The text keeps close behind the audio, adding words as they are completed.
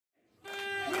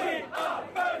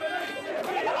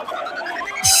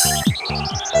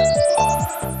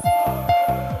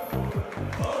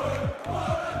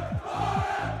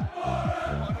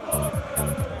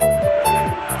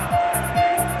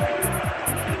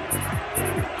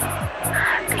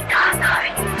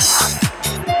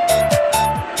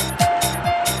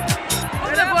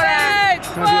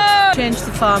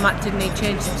format, didn't he?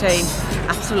 Changed the team.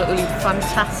 Absolutely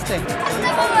fantastic.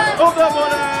 Up the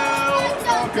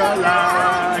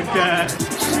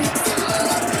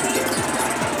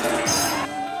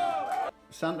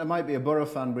Santa might be a Boro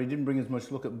fan, but he didn't bring as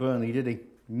much luck at Burnley, did he?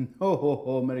 Ho ho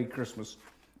ho, Merry Christmas.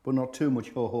 But not too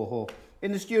much ho ho ho.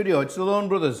 In the studio, it's the Lone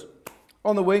Brothers.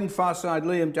 On the wing, far side,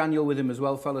 Liam, Daniel with him as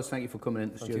well. Fellas, thank you for coming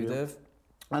into the studio. Thank you, Dave.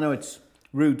 I know it's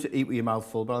rude to eat with your mouth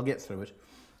full, but I'll get through it.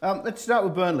 Let's start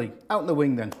with Burnley. Out in the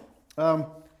wing then.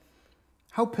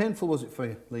 How painful was it for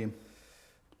you, Liam?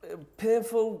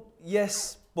 Painful,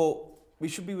 yes, but we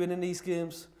should be winning these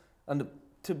games. And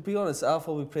to be honest, I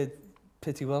thought we played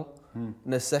pretty well in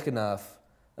the second half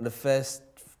and the first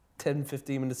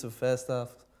 10-15 minutes of the first half.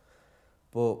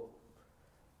 But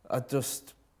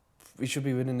we should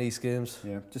be winning these games.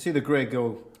 Yeah. To see the great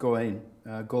goal go in,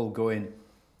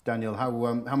 Daniel,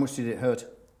 how much did it hurt?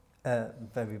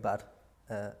 Very bad.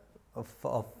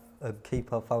 Of a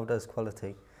keeper of Valdes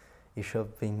quality, he should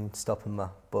have been stopping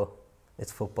that, but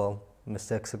it's football.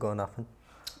 Mistakes are going to happen.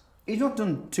 He's not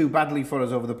done too badly for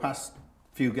us over the past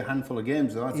handful of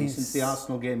games, though, has he? Since the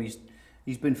Arsenal game, he's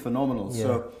been phenomenal. Yeah.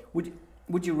 So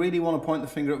would you really want to point the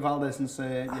finger at Valdes and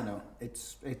say, you know,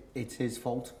 it's his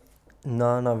fault?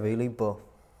 No, not really. But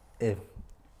if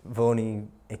only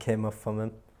it came up from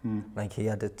him, like he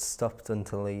had it stopped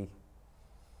until he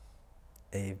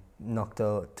knocked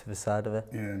out to the side of it.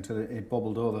 Yeah, until it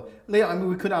bobbled over. Leo, I mean,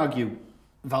 we could argue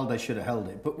Valdes should have held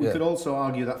it, but we could also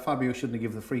argue that Fabio shouldn't have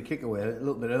given the free kick away a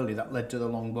little bit early. That led to the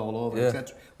long ball over,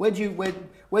 etc. Where do you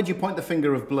point the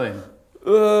finger of blame?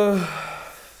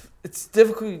 It's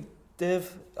difficult,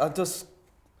 Dave. I don't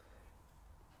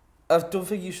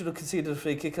think you should have conceded a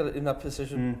free kick in that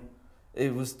position.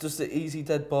 It was just an easy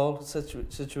dead ball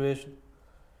situation,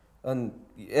 and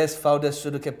yes, Valdes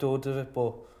should have kept hold of it,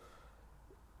 but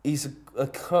he's a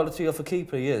quality of a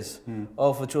keeper. He is.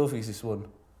 All the trophies he's won.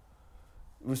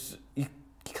 You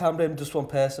can't blame just one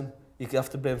person. You have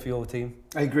to blame for your team.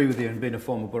 I agree with you. And being a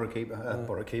former Boro keeper, I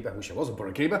wish I was a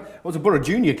Boro keeper. I was a Boro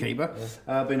junior keeper.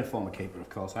 Being a former keeper, of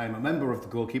course. I am a member of the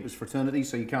goalkeepers fraternity,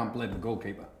 so you can't blame the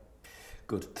goalkeeper.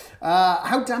 Good.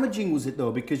 How damaging was it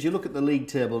though? Because you look at the league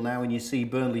table now and you see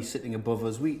Burnley sitting above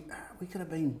us. We could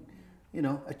have been, you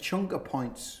know, a chunk of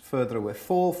points further away.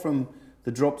 4 from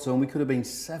the drop zone. We could have been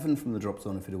 7 from the drop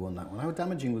zone if we'd have won that one. How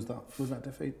damaging was that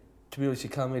defeat? To be honest, you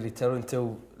can't really tell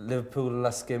until Liverpool, the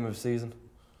last game of the season.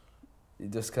 You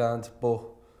just can't. But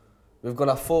we've got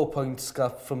a 4 points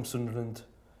gap from Sunderland.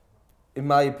 In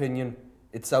my opinion,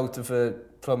 it's out of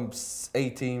from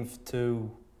 18th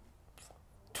to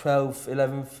 12th,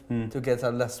 11th to get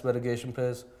our last relegation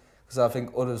place. Because I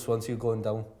think others want you going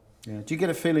down. Yeah. Do you get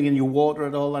a feeling in your water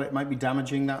at all that it might be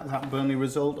damaging that Burnley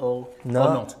result or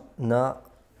not? No.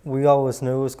 We always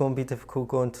knew it was going to be difficult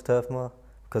going to Turf Moor.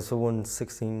 Because we won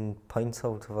 16 points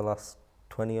out of the last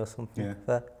 20 or something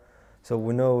there. So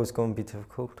we know it was going to be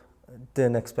difficult.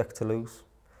 Didn't expect to lose.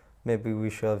 Maybe we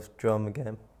should have drawn the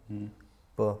game.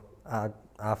 But I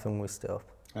think we're still up.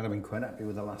 I'd have been quite happy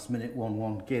with the last minute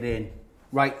 1-1. Get in.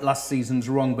 Right, last season's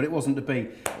wrong, but it wasn't to be.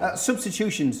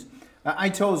 Substitutions.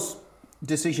 Aito's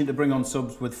decision to bring on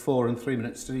subs with 4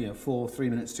 minutes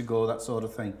to go, that sort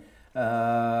of thing.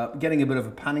 Getting a bit of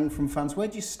a panning from fans. Where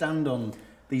do you stand on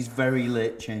these very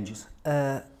late changes?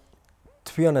 To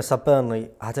be honest, at Burnley,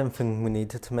 I didn't think we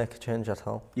needed to make a change at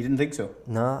all. You didn't think so?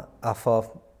 No, I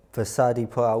thought the side he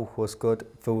put out was good.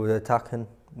 If we were attacking,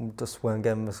 we just weren't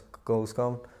getting the goals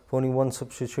going. Only one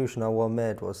substitution I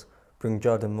made was bring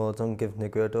Jordan Modes on, give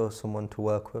Negredo someone to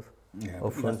work with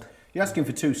up front. You're asking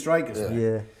for 2 strikers.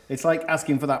 Yeah. It's like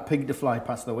asking for that pig to fly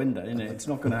past the window, isn't it? It's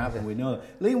not going to happen, we know.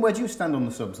 Liam, where do you stand on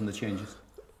the subs and the changes?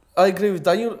 I agree with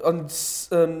Daniel. On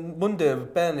Monday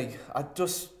with Burnley,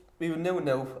 we were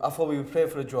 0-0. I thought we would play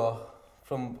for a draw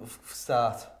from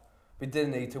start. We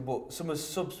didn't need to, but some of the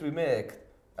subs we make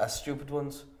are stupid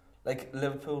ones. Like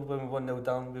Liverpool, when we 1-0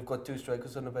 down, we've got 2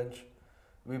 strikers on the bench.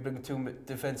 We bring 2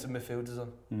 defensive midfielders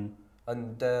on.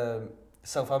 And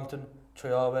Southampton,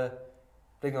 Traore,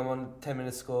 bring them on 10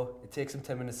 minutes to go. It takes them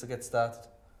 10 minutes to get started.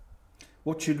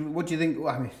 What do you think?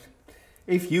 Well, I mean,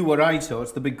 if you were Aito,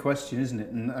 it's the big question, isn't it?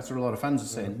 And that's what a lot of fans are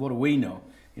saying. What do we know?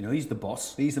 You know, he's the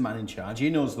boss. He's the man in charge. He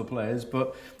knows the players.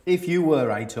 But if you were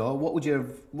Aito, what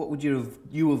would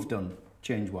you have done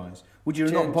change-wise? Would you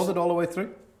have not bothered all the way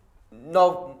through?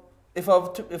 No. If I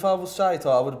was Aito,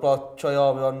 I would have brought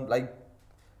Traore on like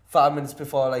 5 minutes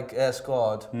before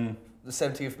scored, the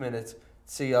 70th minute.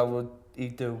 See how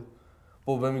he'd do.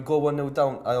 But when we go 1-0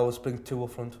 down, I always bring 2 up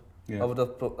front. Yeah. I would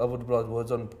have brought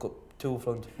Woods on 2 up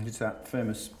front. It's that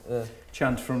famous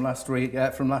chant from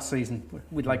last season.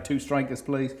 We'd like 2 strikers,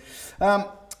 please.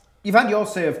 You've had your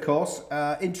say, of course.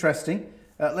 Interesting.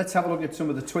 Let's have a look at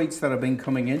some of the tweets that have been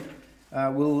coming in.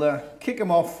 We'll kick them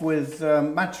off with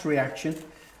match reaction.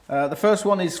 The first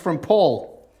one is from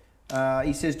Paul.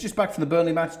 He says, just back from the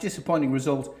Burnley match, disappointing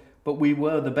result, but we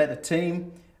were the better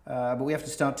team. But we have to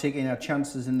start taking our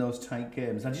chances in those tight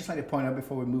games. I'd just like to point out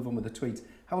before we move on with the tweets,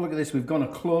 have a look at this. We've gone a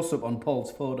close-up on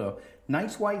Paul's photo.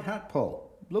 Nice white hat, Paul.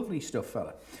 Lovely stuff,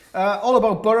 fella. All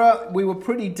about Boro. We were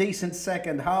pretty decent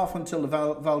second half until the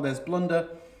Valdez blunder.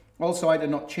 Also, either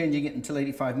not changing it until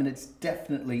 85 minutes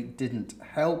definitely didn't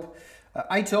help.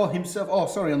 Aito himself,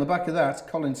 on the back of that,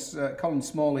 Colin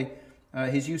Smalley,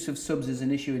 his use of subs is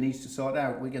an issue he needs to sort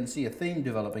out. We can see a theme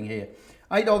developing here.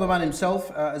 Aito, the man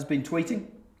himself, has been tweeting.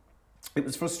 It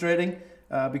was frustrating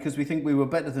because we think we were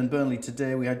better than Burnley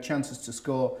today. We had chances to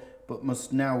score, but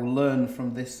must now learn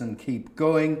from this and keep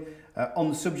going. On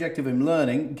the subject of him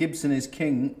learning, Gibson is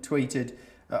King tweeted,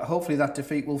 hopefully that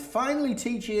defeat will finally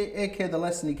teach AK the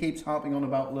lesson he keeps harping on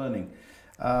about learning.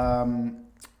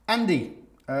 Andy,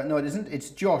 no it isn't, it's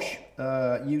Josh,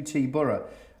 UT Boro.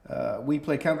 We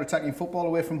play counter-attacking football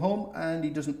away from home and he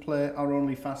doesn't play our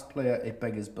only fast player, it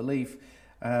beggars belief.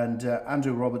 And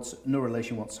Andrew Roberts, no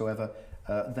relation whatsoever.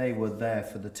 They were there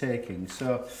for the taking.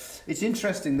 So it's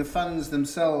interesting, the fans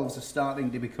themselves are starting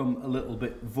to become a little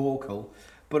bit vocal,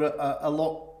 but a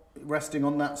lot resting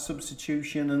on that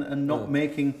substitution and not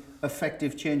making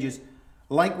effective changes.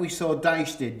 Like we saw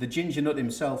Dyche did, the ginger nut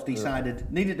himself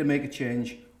decided, needed to make a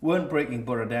change, weren't breaking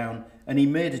Boro down, and he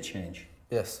made a change.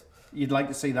 Yes. You'd like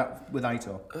to see that with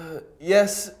Aito?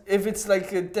 Yes, if it's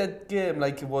like a dead game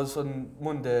like it was on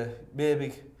Monday,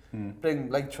 maybe bring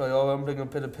like Troy Owen, bring a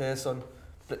bit of pace on,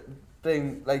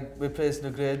 bring like replacing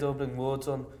the Negredo, bring Woods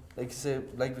on, like you say,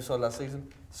 like we saw last season.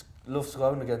 Love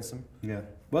scoring against him. Yeah.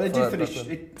 Well, it did finish.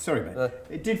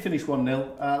 It did finish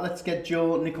 1-0. Let's get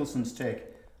Joe Nicholson's take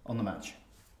on the match.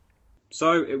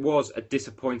 So it was a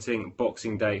disappointing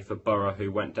Boxing Day for Boro,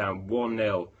 who went down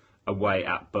 1-0 away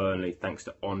at Burnley thanks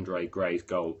to Andre Gray's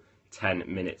goal 10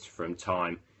 minutes from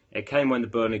time. It came when the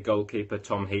Burnley goalkeeper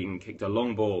Tom Heaton kicked a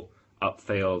long ball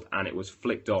upfield and it was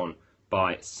flicked on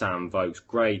by Sam Vokes.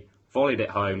 Gray volleyed it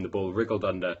home, the ball wriggled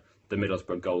under the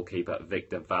Middlesbrough goalkeeper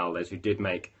Victor Valdez, who did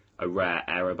make a rare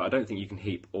error, but I don't think you can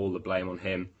heap all the blame on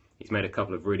him. He's made a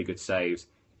couple of really good saves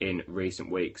in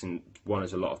recent weeks and won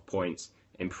us a lot of points,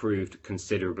 improved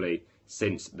considerably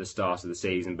since the start of the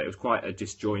season, but it was quite a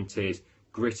disjointed,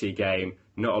 gritty game,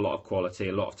 not a lot of quality,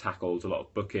 a lot of tackles, a lot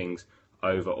of bookings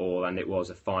overall, and it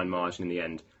was a fine margin in the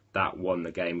end that won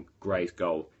the game. Gray's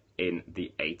goal in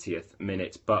the 80th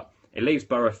minute, but it leaves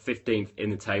Boro 15th in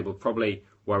the table, probably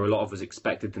where a lot of us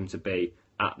expected them to be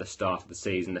at the start of the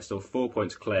season. They're still 4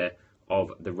 points clear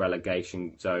of the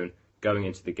relegation zone going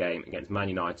into the game against Man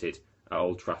United at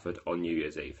Old Trafford on New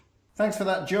Year's Eve. Thanks for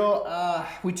that, Joe.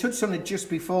 We touched on it just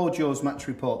before Joe's match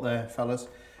report there, fellas.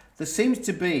 There seems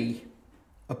to be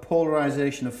a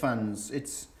polarisation of fans.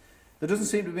 There doesn't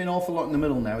seem to be an awful lot in the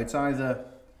middle now. It's either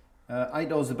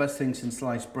Aito's the best thing since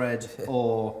sliced bread,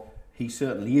 or he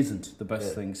certainly isn't the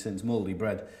best thing since mouldy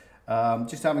bread.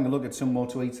 Just having a look at some more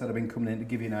tweets that have been coming in to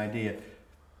give you an idea.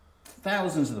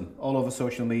 Thousands of them all over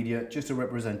social media, just a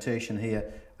representation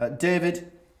here.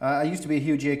 David, I used to be a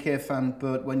huge AK fan,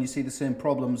 but when you see the same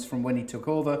problems from when he took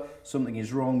over, something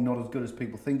is wrong, not as good as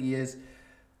people think he is.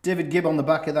 David Gibb on the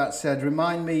back of that said,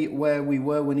 remind me where we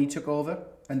were when he took over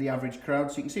and the average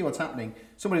crowd. So you can see what's happening.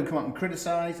 Somebody will come out and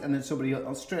criticise and then somebody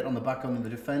straight on the back on the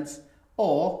defence,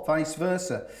 or vice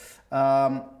versa.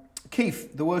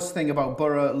 Keith, the worst thing about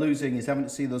Boro losing is having to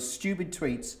see those stupid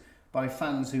tweets by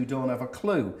fans who don't have a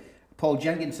clue. Paul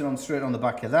Jenkinson on straight on the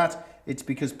back of that. It's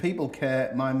because people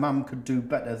care. My mum could do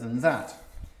better than that.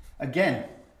 Again,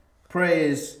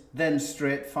 praise, then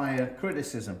straight fire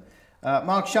criticism.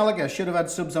 Mark Shalliger should have had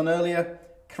subs on earlier.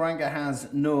 Kranker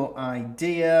has no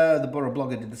idea. The Boro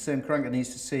blogger did the same. Kranker needs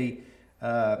to see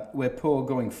we're poor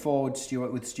going forward.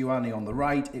 With Stuani on the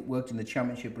right. It worked in the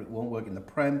Championship, but it won't work in the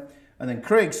Prem. And then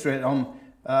Craig straight on.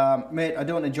 Mate, I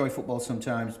don't enjoy football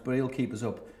sometimes, but he'll keep us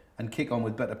up and kick on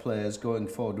with better players going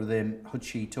forward with him.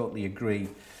 Hutchie, totally agree.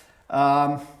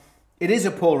 It is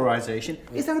a polarisation.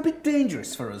 Is that a bit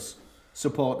dangerous for us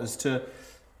supporters to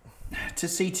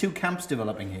see two camps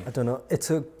developing here? I don't know.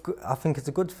 I think it's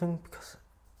a good thing because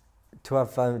to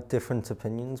have different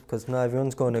opinions, because not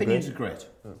everyone's going to agree. Opinions are great.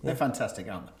 They're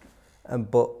fantastic, aren't they?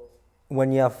 But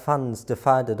when you have fans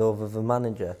divided over the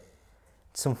manager,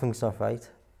 something's not right.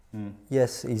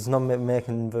 Yes, he's not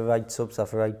making the right subs at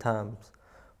the right times,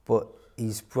 but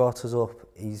he's brought us up.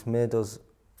 He's made us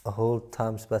a whole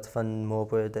times better than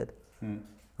Mowbray did. And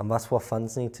that's what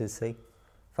fans need to see.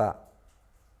 That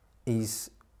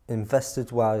he's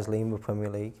invested wisely in the Premier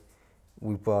League.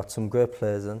 we brought some great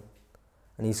players in,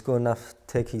 and he's going to have to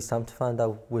take his time to find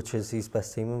out which is his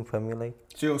best team in the Premier League.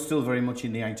 So you're still very much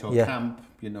in the Aitor camp.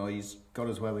 You know, he's got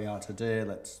us where we are today.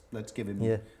 Let's give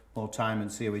him more time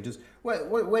and see how he does.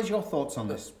 Where's your thoughts on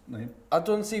this, Liam? I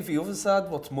don't see the other side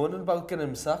what's moaning about getting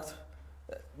him sacked.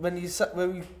 When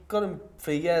we got him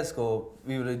 3 years ago,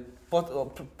 we were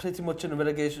pretty much in a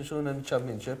relegation zone in the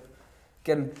Championship,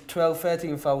 getting 12,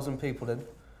 13,000 people in.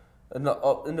 And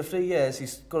in the 3 years,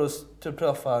 he's got us to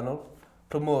the final,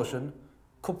 promotion,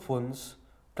 Cup wins,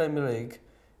 Premier League.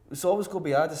 It's always going to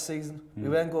be hard this season. We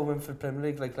weren't going to win for the Premier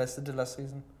League like Leicester did last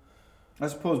season. I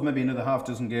suppose maybe another half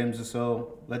dozen games or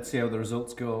so. Let's see how the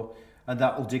results go, and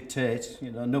that will dictate.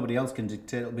 You know, nobody else can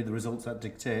dictate. It'll be the results that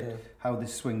dictate how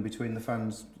this swing between the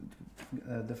fans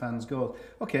goes.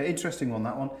 Okay, interesting one,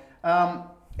 that one.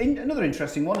 Another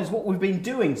interesting one is what we've been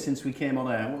doing since we came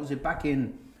on air. What was it, back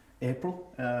in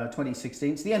April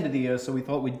 2016? It's the end of the year, so we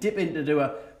thought we'd dip in to do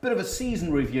a bit of a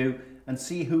season review and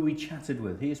see who we chatted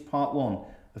with. Here's part 1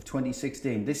 of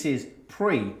 2016. This is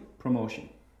pre-promotion.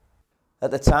 At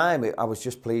the time, I was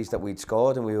just pleased that we'd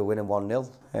scored and we were winning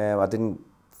 1-0. I didn't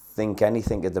think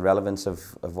anything of the relevance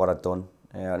of what I'd done.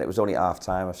 And it was only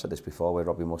half-time, I've said this before, where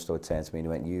Robbie Mustoe had turned to me and he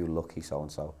went, "You lucky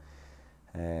so-and-so."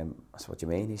 I said, "What do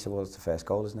you mean?" He said, "Well, it's the first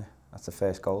goal, isn't it? That's the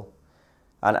first goal."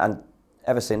 And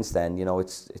ever since then, you know,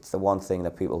 it's the one thing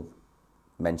that people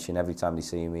mention every time they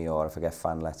see me, or if I get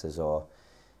fan letters, or,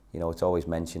 you know, it's always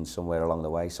mentioned somewhere along the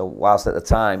way. So whilst at the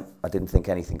time I didn't think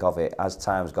anything of it, as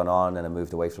time's gone on and I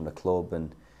moved away from the club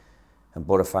and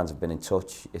Boro fans have been in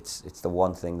touch, it's the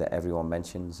one thing that everyone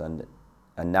mentions, and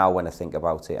now when I think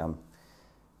about it,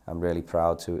 I'm really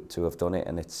proud to have done it,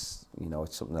 and it's, you know,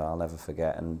 it's something that I'll never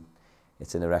forget, and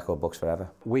it's in the record books forever.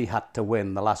 We had to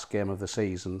win the last game of the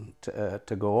season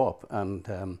to go up,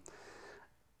 and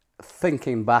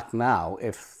thinking back now,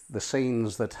 if the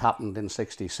scenes that happened in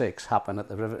 '66 happen at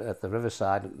the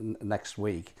Riverside next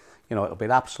week, you know, it'll be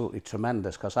absolutely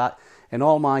tremendous, because in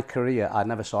all my career I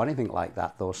never saw anything like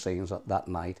that, those scenes that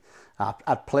night.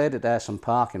 I'd played at Ayresome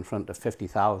Park in front of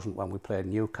 50,000 when we played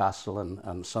Newcastle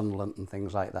and Sunderland and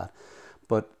things like that.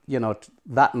 But, you know,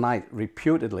 that night,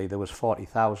 reputedly, there was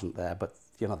 40,000 there, but,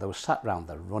 you know, they were sat round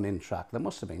the running track. There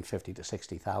must have been 50 to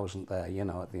 60,000 there, you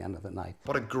know, at the end of the night.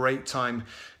 What a great time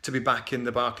to be back in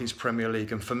the Barclays Premier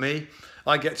League. And for me,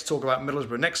 I get to talk about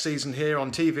Middlesbrough next season here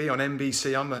on TV, on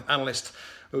NBC. I'm an analyst.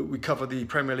 We cover the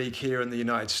Premier League here in the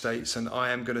United States, and I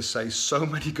am going to say so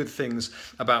many good things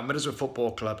about Middlesbrough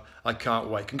Football Club. I can't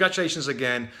wait. Congratulations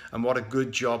again, and what a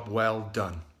good job well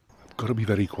done. I've got to be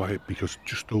very quiet, because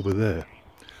just over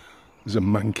there's a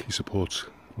man who supports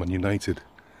Man United.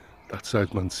 That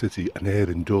side's Man City, and here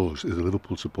indoors is a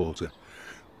Liverpool supporter.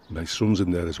 My son's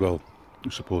in there as well, who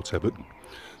supports Everton.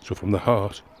 So from the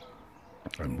heart,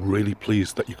 I'm really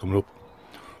pleased that you're coming up.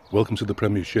 Welcome to the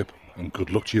Premiership, and good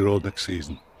luck to you all next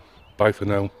season. Bye for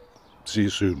now. See you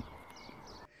soon.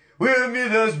 We're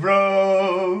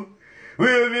Middlesbrough.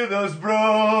 We're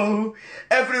Middlesbrough.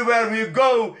 Everywhere we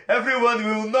go, everyone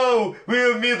will know.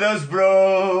 We're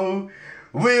Middlesbrough.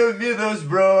 We're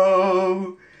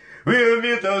Middlesbrough. We're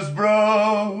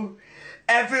Middlesbrough.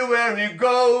 Everywhere we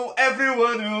go,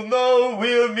 everyone will know.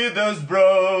 We're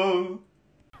Middlesbrough.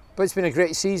 But it's been a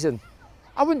great season.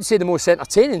 I wouldn't say the most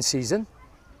entertaining season.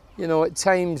 You know, at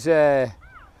times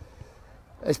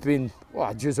it's been, well,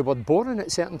 I'd use the word boring at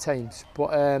certain times.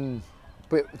 But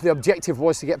the objective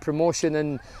was to get promotion,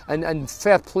 and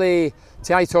fair play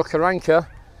to Aitor Karanka.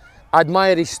 I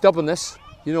admire his stubbornness.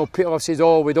 You know, people have said,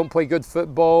 "Oh, we don't play good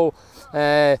football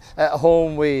at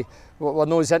home. We're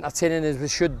not as entertaining as we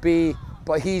should be."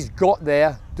 But he's got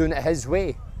there doing it his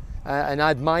way, and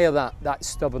I admire that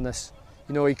stubbornness.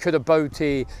 You know, he could have bowed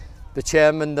to the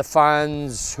chairman, the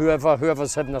fans,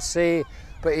 whoever's having a say,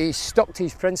 but he stuck to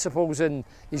his principles and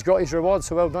he's got his reward.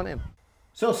 So well done to him.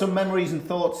 So some memories and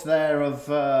thoughts there of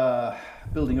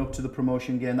building up to the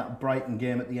promotion game, that Brighton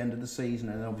game at the end of the season,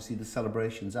 and obviously the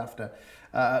celebrations after.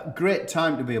 Great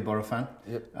time to be a Boro fan.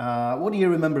 Yep. What do you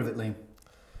remember of it, Liam?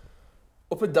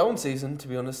 Up and down season, to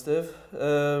be honest, Dave.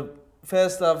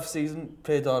 First half season,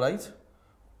 played all right.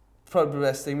 Probably the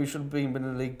best team. We should have been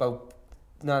in the league about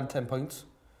 9-10 points.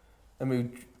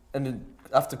 And then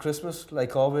after Christmas,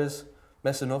 like always,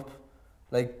 messing up.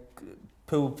 Like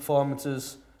poor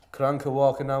performances, Karanka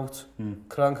walking out,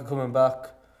 Karanka coming back,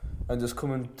 and just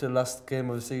coming to the last game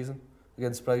of the season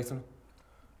against Brighton.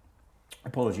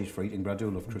 Apologies for eating, but I do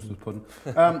love Christmas pudding.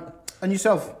 And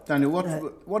yourself, Daniel,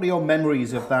 what are your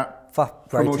memories of that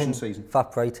promotion season?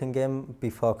 That Brighton game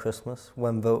before Christmas,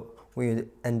 when we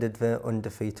ended the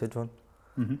undefeated run,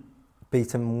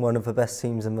 beating one of the best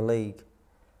teams in the league.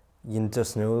 you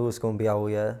just knew it was going to be our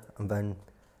year. And then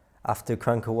after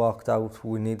Cranker walked out,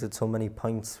 we needed so many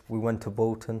points. We went to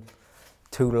Bolton,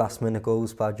 2 last-minute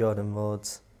goals by Jordan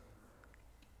Rhodes,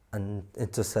 and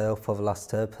it just set up for the last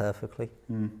third perfectly.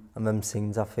 And them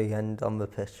scenes after the end on the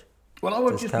pitch. Well, I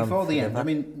was just before the end. I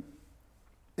mean,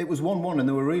 it was 1-1, and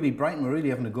they were really, Brighton were really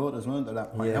having a go at us, weren't they, at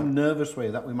that point? Yeah. How nervous were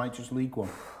you that we might just leak one?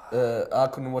 I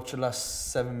couldn't watch the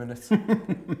last 7 minutes.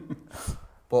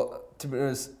 But to be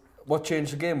honest, what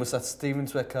changed the game was that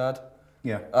Stevens red card.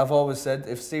 Yeah. I've always said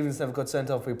if Stevens never got sent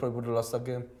off, we probably would have lost that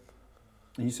game.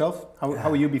 And yourself? How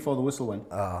were you before the whistle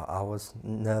went? I was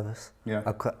nervous. Yeah.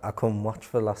 I couldn't watch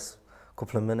for the last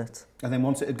couple of minutes. And then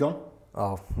once it had gone?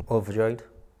 Oh, overjoyed.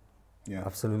 Yeah.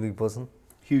 Absolutely buzzing.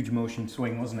 Huge motion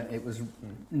swing, wasn't it? It was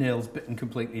nails bitten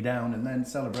completely down, and then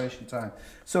celebration time.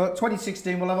 So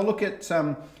 2016, we'll have a look at,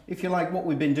 if you like, what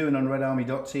we've been doing on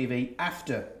RedArmy.tv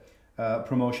after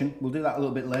promotion. We'll do that a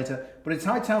little bit later. But it's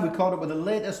high time we caught up with the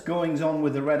latest goings on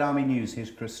with the Red Army news.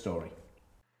 Here's Chris' story.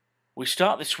 We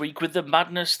start this week with the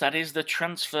madness that is the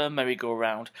transfer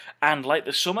merry-go-round, and like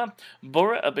the summer,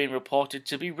 Boro are being reported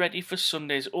to be ready for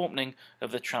Sunday's opening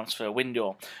of the transfer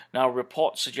window. Now,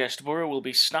 reports suggest Boro will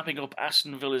be snapping up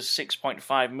Aston Villa's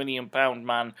 £6.5 million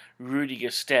man Rudiger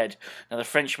Stead. Now, the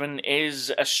Frenchman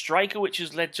is a striker which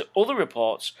has led to other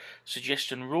reports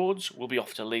suggesting Rhodes will be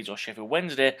off to Leeds or Sheffield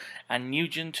Wednesday, and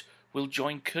Nugent will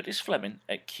join Curtis Fleming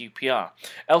at QPR.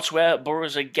 Elsewhere,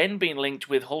 Boro's again been linked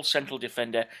with Hull Central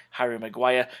defender Harry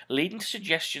Maguire, leading to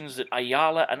suggestions that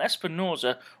Ayala and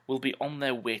Espinosa will be on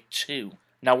their way too.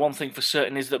 Now, one thing for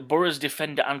certain is that Boro's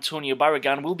defender Antonio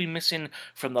Barragan will be missing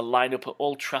from the lineup at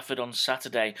Old Trafford on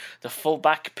Saturday. The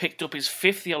fullback picked up his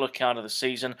 5th yellow card of the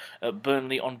season at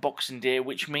Burnley on Boxing Day,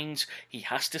 which means he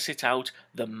has to sit out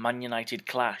the Man Utd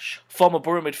clash. Former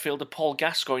Boro midfielder Paul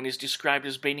Gascoigne is described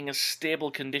as being in a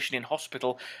stable condition in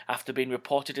hospital after being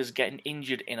reported as getting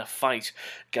injured in a fight.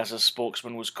 Gazza's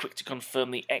spokesman was quick to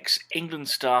confirm the ex-England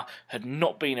star had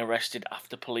not been arrested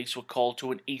after police were called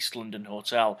to an East London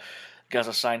hotel.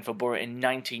 Gazza signed for Boro in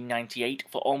 1998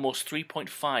 for almost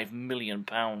 £3.5 million.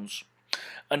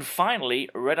 And finally,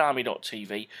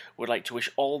 RedArmy.tv would like to wish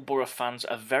all Boro fans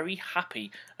a very happy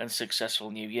and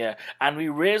successful new year, and we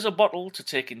raise a bottle to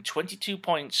take in 22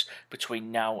 points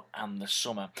between now and the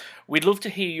summer. We'd love to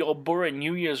hear your Boro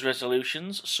New Year's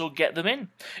resolutions, so get them in.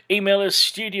 Email us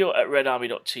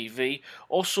studio@redarmy.tv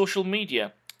or social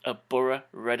media at Boro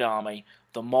Red Army.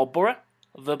 The more Boro,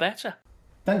 the better.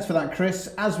 Thanks for that,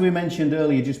 Chris. As we mentioned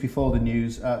earlier, just before the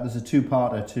news, there's a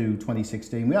 2-parter to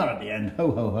 2016. We are at the end.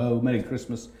 Ho, ho, ho. Merry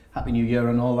Christmas, Happy New Year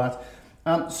and all that.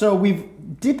 So we've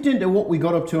dipped into what we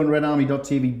got up to on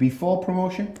RedArmy.tv before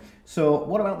promotion. So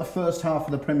what about the first half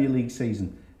of the Premier League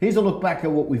season? Here's a look back at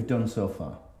what we've done so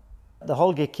far. The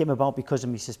Holgate came about because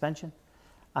of my suspension.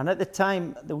 And at the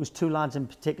time, there was 2 lads in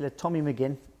particular, Tommy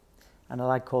McGinn and a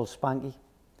lad called Spanky.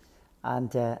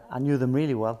 And I knew them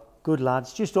really well. Good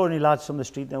lads, just ordinary lads from the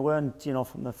street. They weren't, you know,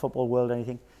 from the football world or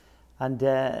anything. And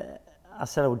I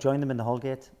said I would join them in the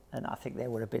Holgate. And I think they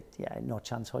were a bit, yeah, no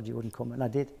chance, Hodge, you wouldn't come. And I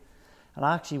did. And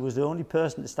I actually was the only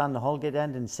person to stand in the Holgate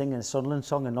end and sing a Sunderland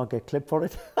song and not get clipped for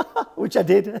it. Which I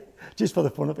did, just for the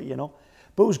fun of it, you know.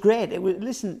 But it was great. It was,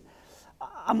 listen,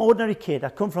 I'm an ordinary kid. I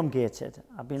come from Gateshead.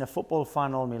 I've been a football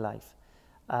fan all my life.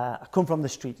 I come from the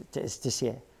street, to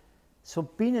say. So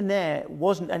being in there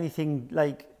wasn't anything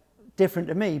like different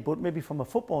to me, but maybe from a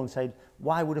footballing side,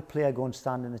 why would a player go and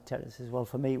stand in the terraces? Well,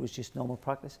 for me, it was just normal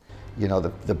practice. You know,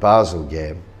 the Basel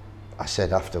game, I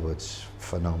said afterwards,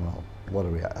 phenomenal. What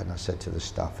are we at? And I said to the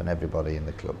staff and everybody in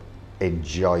the club,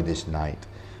 enjoy this night,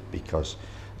 because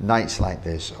nights like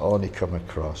this only come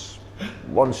across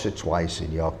once or twice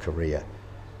in your career.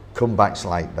 Comebacks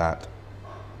like that,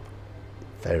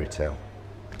 fairy tale.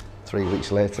 3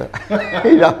 weeks later,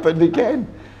 it happened again.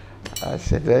 I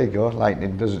said, there you go,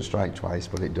 lightning doesn't strike twice,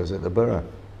 but it does at the Borough.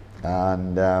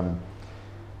 And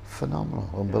phenomenal,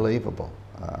 unbelievable.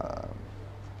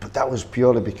 But that was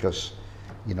purely because,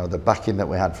 you know, the backing that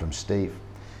we had from Steve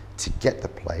to get the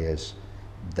players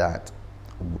that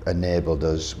enabled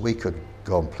us. We could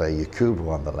go and play Yakubu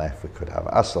on the left, we could have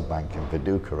Hasselbank and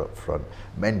Viduka up front,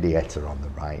 Mendieta on the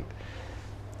right,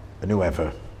 and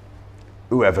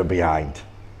whoever behind.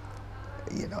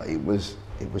 You know, it was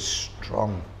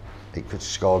strong. It could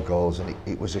score goals, and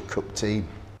it was a cup team.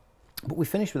 But we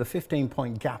finished with a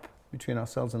 15-point gap between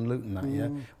ourselves and Luton that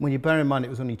year. When you bear in mind it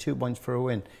was only 2 points for a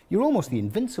win, you're almost the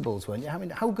Invincibles, weren't you? I mean,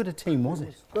 how good a team was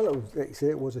it? Well, it was, like you say,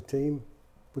 it was a team.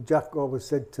 But Jack always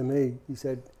said to me, he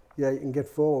said, yeah, you can get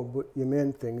forward, but your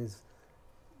main thing is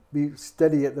be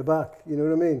steady at the back. You know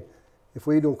what I mean? If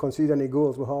we don't concede any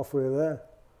goals, we're halfway there.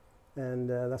 And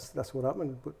that's what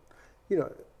happened. But, you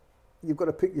know, you've got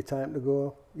to pick your time to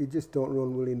go. You just don't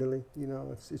run willy-nilly, you know.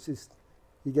 It's just,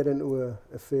 you get into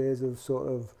a phase of sort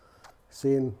of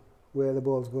seeing where the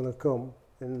ball's going to come,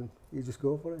 and you just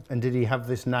go for it. And did he have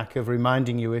this knack of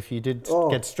reminding you if you did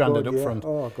get stranded up front?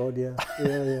 Oh, God, yeah.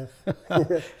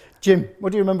 Yeah. Jim,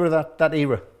 what do you remember of that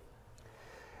era?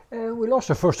 We lost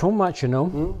our first home match, you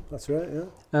know. That's right, yeah.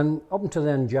 And up until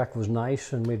then, Jack was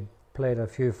nice, and we'd played a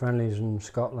few friendlies in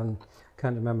Scotland.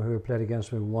 Can't remember who we played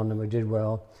against. We won them. We did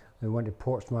well. We went to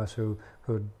Portsmouth, who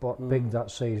had bought big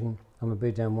that season, and we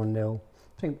beat them 1-0.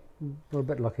 I think we were a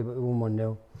bit lucky, but we won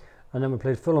 1-0. And then we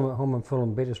played Fulham at home, and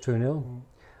Fulham beat us 2-0.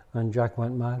 And Jack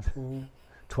went mad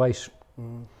twice.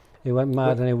 He went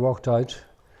mad and he walked out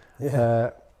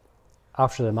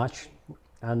after the match.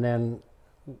 And then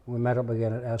we met up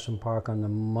again at Ellison Park on the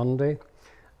Monday,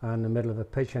 in the middle of the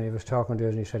pitch, and he was talking to us,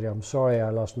 and he said, "I'm sorry I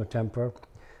lost my temper."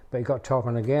 But he got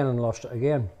talking again and lost it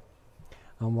again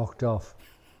and walked off.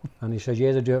 And he said, "You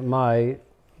either do it my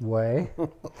way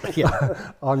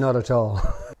or not at all."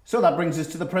 So that brings us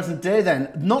to the present day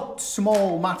then. Not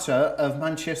small matter of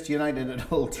Manchester United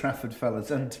at Old Trafford,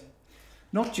 fellas. And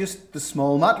not just the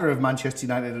small matter of Manchester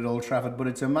United at Old Trafford, but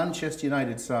it's a Manchester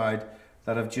United side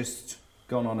that have just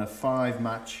gone on a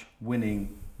 5-match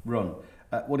winning run.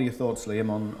 What are your thoughts, Liam,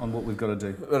 on what we've got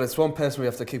to do? Well, it's one person we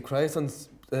have to keep quiet on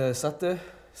Saturday,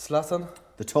 Zlatan.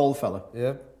 The tall fella.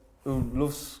 Yeah,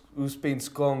 who's been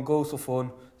scoring goals for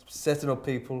fun, setting up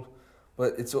people.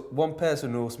 But it's one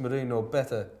person who knows Mourinho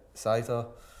better,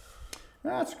 Saito.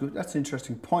 That's good. That's an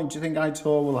interesting point. Do you think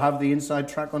Aitor will have the inside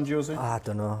track on Jose? I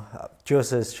don't know.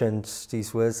 Jose has changed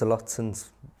his ways a lot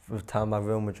since the time at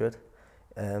Real Madrid.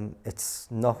 It's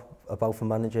not about the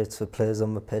manager, it's the players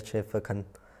on the pitch. If they can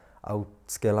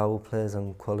outskill our players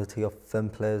and quality of them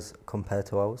players compared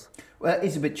to ours. Well,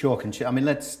 it's a bit chalk and cheese. I mean,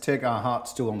 let's take our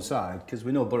hearts to one side, because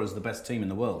we know Boro's the best team in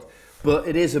the world. But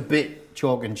it is a bit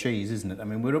chalk and cheese, isn't it? I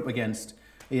mean, we're up against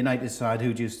a United side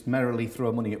who just merrily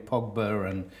throw money at Pogba,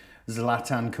 and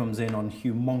Zlatan comes in on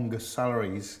humongous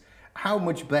salaries. How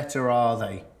much better are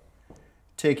they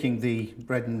taking the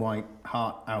red and white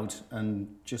heart out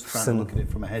and just trying to look at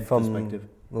it from a head perspective?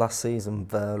 Last season,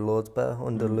 they're loads better.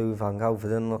 Under Lou Van Gaal, they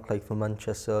didn't look like the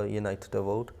Manchester United of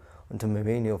old. Under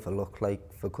Mourinho, they look like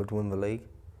they could win the league.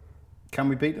 Can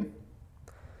we beat them?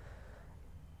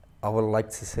 I would like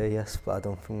to say yes, but I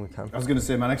don't think we can. I was going to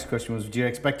say, my next question was, do you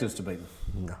expect us to beat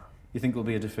them? No. You think it'll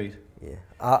be a defeat? Yeah.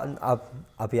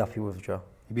 I'll be happy with a draw.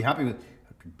 You'd be happy with...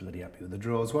 I'd be bloody happy with the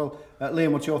draw as well.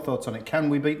 Liam, what's your thoughts on it? Can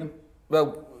we beat them?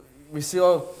 Well, we see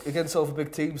against all the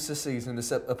big teams this season,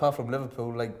 apart from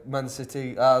Liverpool, like Man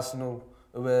City, Arsenal,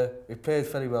 where we played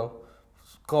very well.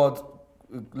 Scored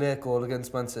a late goal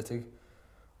against Man City.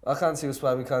 I can't see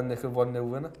why we can't nick a 1-0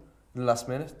 winner in the last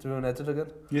minute to run headed again.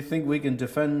 You think we can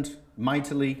defend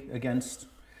mightily against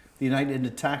the United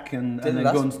attack and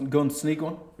then go and sneak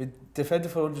one? We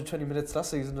defended for 120 minutes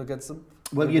last season against them.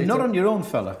 Well, you're not on your own,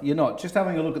 fella. You're not. Just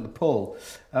having a look at the poll.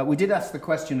 We did ask the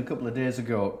question a couple of days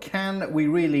ago. Can we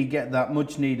really get that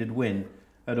much-needed win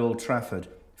at Old Trafford?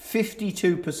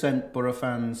 52% Boro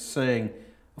fans saying,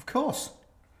 of course,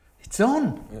 it's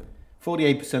on. Yeah.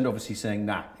 48% obviously saying,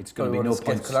 nah, it's going to be no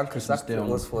points. It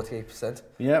was 48%.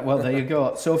 Yeah, well, there you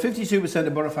go. So 52%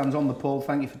 of Boro fans on the poll.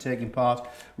 Thank you for taking part.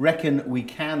 Reckon we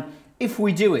can. If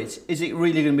we do it, is it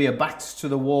really going to be a backs to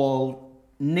the wall,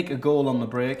 nick a goal on the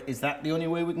break? Is that the only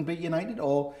way we can beat United?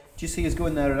 Or do you see us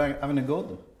going there and having a go at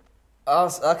them?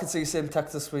 I could see the same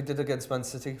tactics we did against Man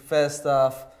City. First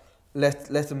half, let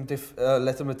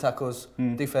them attack us,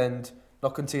 defend,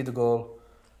 not concede a goal.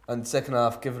 And second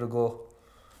half, give it a go.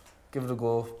 Give it a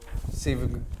go, see if we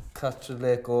can catch a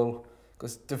late goal.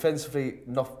 Because defensively,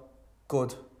 not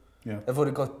good. Yeah. I've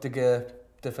already got the gear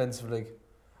defensively.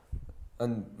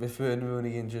 And with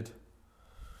Rooney injured.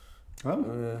 Well,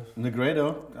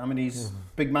 Negredo, I mean, he's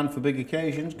big man for big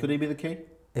occasions. Could he be the key?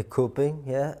 It could be,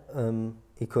 yeah.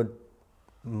 He could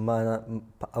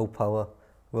outpower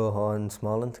Rojo and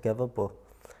Smalling together, but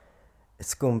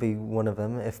it's going to be one of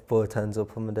them if Boro turns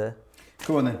up on the day.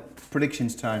 Come on then,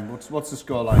 predictions time. What's the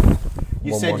score like?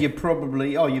 You 1-1. Said you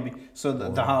probably... Oh, you'd be... So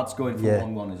the heart's going for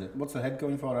 1-1, is it? What's the head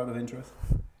going for, out of interest?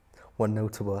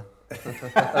 1-0 to Boro.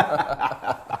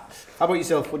 How about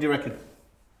yourself? What do you reckon?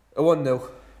 A 1-0.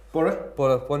 Boro?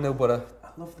 1-0 Boro. I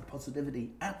love the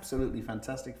positivity. Absolutely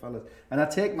fantastic, fellas. And I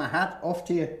take my hat off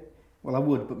to you. Well, I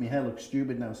would, but my hair looks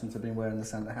stupid now since I've been wearing the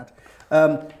Santa hat.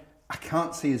 I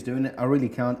can't see us doing it. I really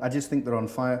can't. I just think they're on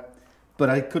fire. But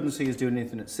I couldn't see us doing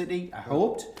anything at City. I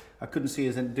hoped. I couldn't see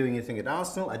us doing anything at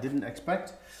Arsenal. I didn't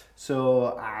expect.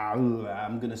 So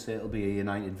I'm going to say it'll be a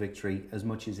United victory, as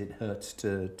much as it hurts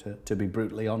to be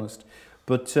brutally honest.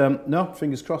 But no,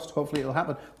 fingers crossed. Hopefully it'll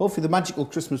happen. Hopefully the magical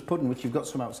Christmas pudding, which you've got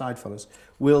some outside, fellas,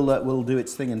 will do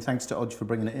its thing. And thanks to Odge for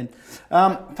bringing it in.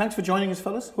 Thanks for joining us,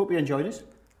 fellas. Hope you enjoyed it.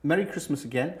 Merry Christmas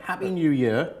again. Happy New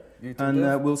Year. You too,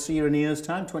 And we'll see you in a year's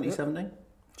time, 2017. Yep.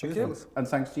 Cheers, fellas. And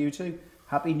thanks to you too.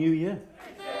 Happy New Year.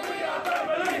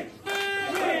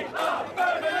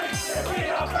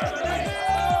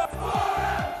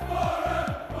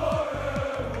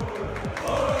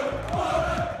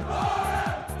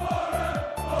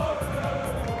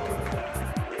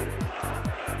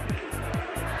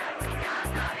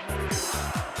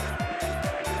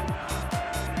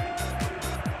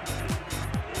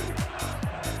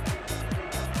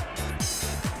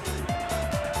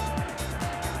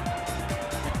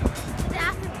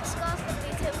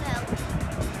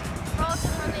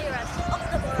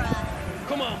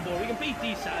 Come on, Boro, we can beat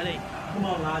these Saturday. Come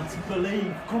on, lads,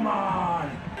 believe, come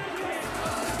on!